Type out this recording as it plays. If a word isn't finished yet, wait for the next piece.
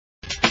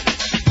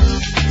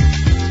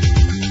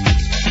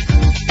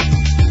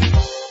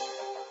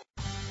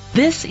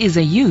This is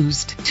a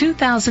used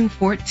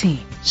 2014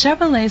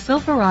 Chevrolet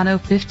Silverado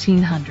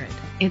 1500.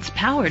 It's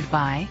powered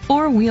by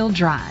four-wheel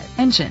drive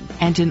engine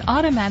and an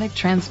automatic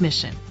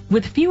transmission.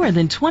 With fewer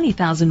than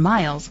 20,000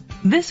 miles,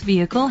 this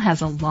vehicle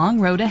has a long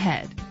road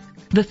ahead.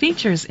 The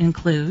features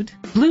include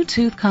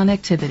Bluetooth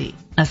connectivity,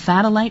 a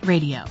satellite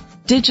radio,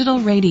 digital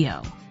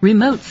radio,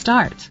 remote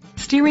start,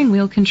 steering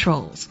wheel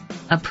controls,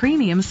 a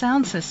premium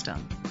sound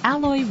system,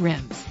 alloy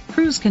rims,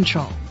 cruise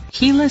control,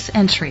 keyless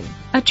entry,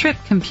 a trip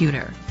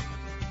computer.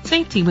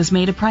 Safety was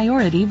made a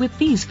priority with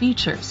these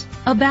features: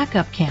 a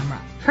backup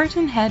camera,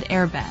 curtain head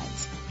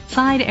airbags,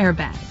 side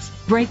airbags,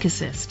 brake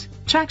assist,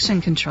 traction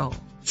control,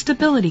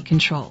 stability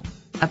control,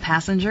 a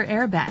passenger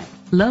airbag,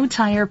 low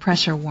tire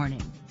pressure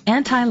warning,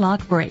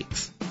 anti-lock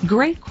brakes.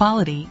 Great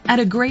quality at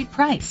a great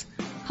price.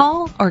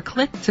 Call or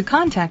click to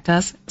contact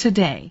us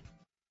today.